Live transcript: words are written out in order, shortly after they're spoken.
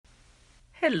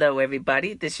Hello,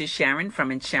 everybody. This is Sharon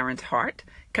from In Sharon's Heart,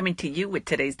 coming to you with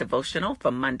today's devotional for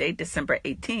Monday, December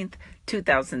 18th,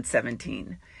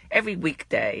 2017. Every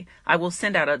weekday, I will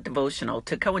send out a devotional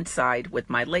to coincide with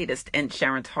my latest In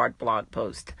Sharon's Heart blog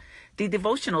post. The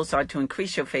devotionals are to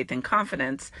increase your faith and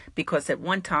confidence because at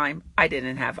one time I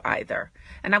didn't have either.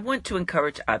 And I want to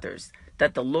encourage others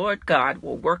that the Lord God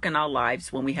will work in our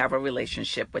lives when we have a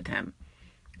relationship with Him.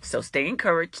 So stay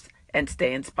encouraged and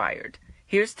stay inspired.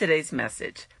 Here's today's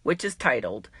message, which is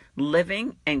titled,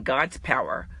 Living in God's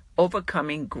Power,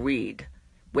 Overcoming Greed,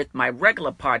 with my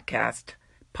regular podcast,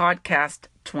 Podcast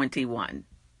 21.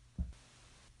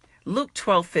 Luke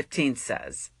 12:15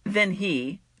 says, Then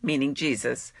he, meaning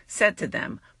Jesus, said to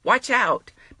them, Watch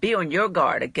out, be on your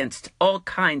guard against all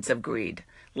kinds of greed.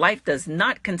 Life does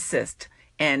not consist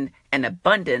in an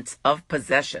abundance of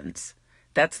possessions.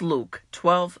 That's Luke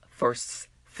 12, verse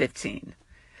 15.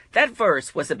 That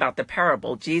verse was about the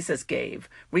parable Jesus gave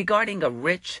regarding a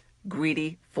rich,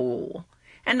 greedy fool.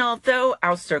 And although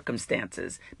our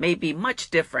circumstances may be much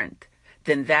different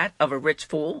than that of a rich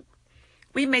fool,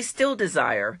 we may still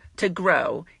desire to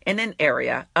grow in an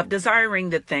area of desiring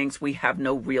the things we have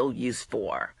no real use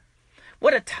for.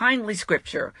 What a timely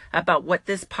scripture about what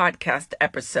this podcast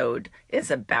episode is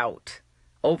about: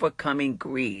 overcoming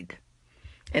greed.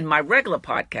 In my regular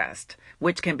podcast,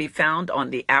 which can be found on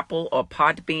the Apple or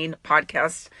Podbean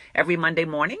podcasts every Monday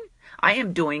morning, I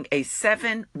am doing a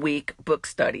 7-week book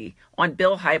study on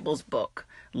Bill Hybels' book,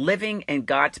 Living in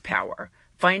God's Power,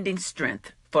 Finding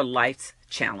Strength for Life's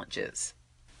Challenges.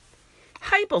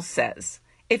 Hybels says,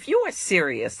 if you are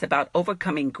serious about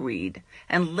overcoming greed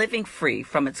and living free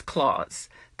from its claws,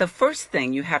 the first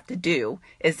thing you have to do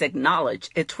is acknowledge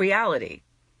its reality.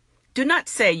 Do not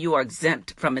say you are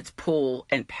exempt from its pull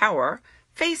and power.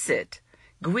 Face it.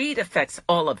 Greed affects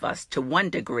all of us to one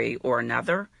degree or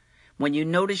another. When you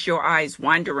notice your eyes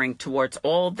wandering towards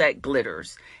all that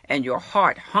glitters and your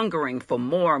heart hungering for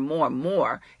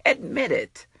more, admit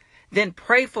it. Then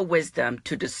pray for wisdom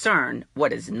to discern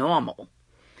what is normal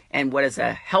and what is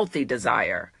a healthy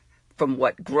desire from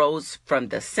what grows from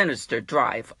the sinister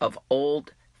drive of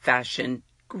old-fashioned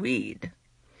greed.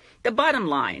 The bottom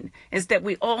line is that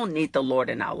we all need the Lord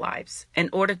in our lives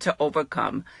in order to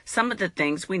overcome some of the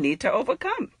things we need to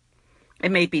overcome.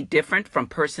 It may be different from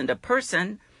person to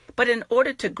person, but in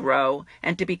order to grow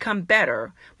and to become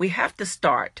better, we have to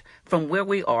start from where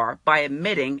we are by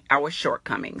admitting our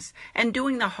shortcomings and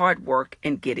doing the hard work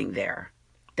in getting there.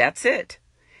 That's it.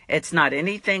 It's not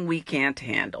anything we can't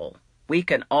handle. We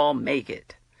can all make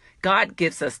it. God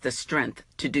gives us the strength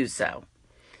to do so.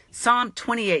 Psalm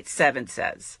 28:7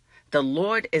 says, The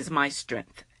Lord is my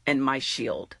strength and my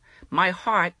shield. My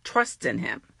heart trusts in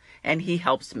Him, and He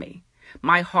helps me.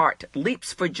 My heart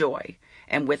leaps for joy,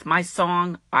 and with my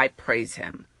song I praise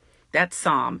Him. That's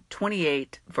Psalm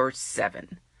 28, verse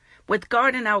 7. With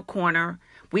God in our corner,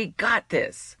 we got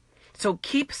this. So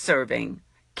keep serving,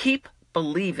 keep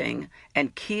believing,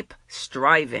 and keep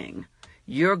striving.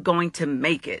 You're going to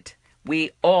make it.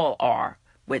 We all are,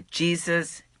 with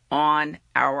Jesus on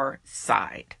our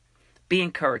side. Be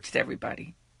encouraged,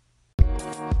 everybody.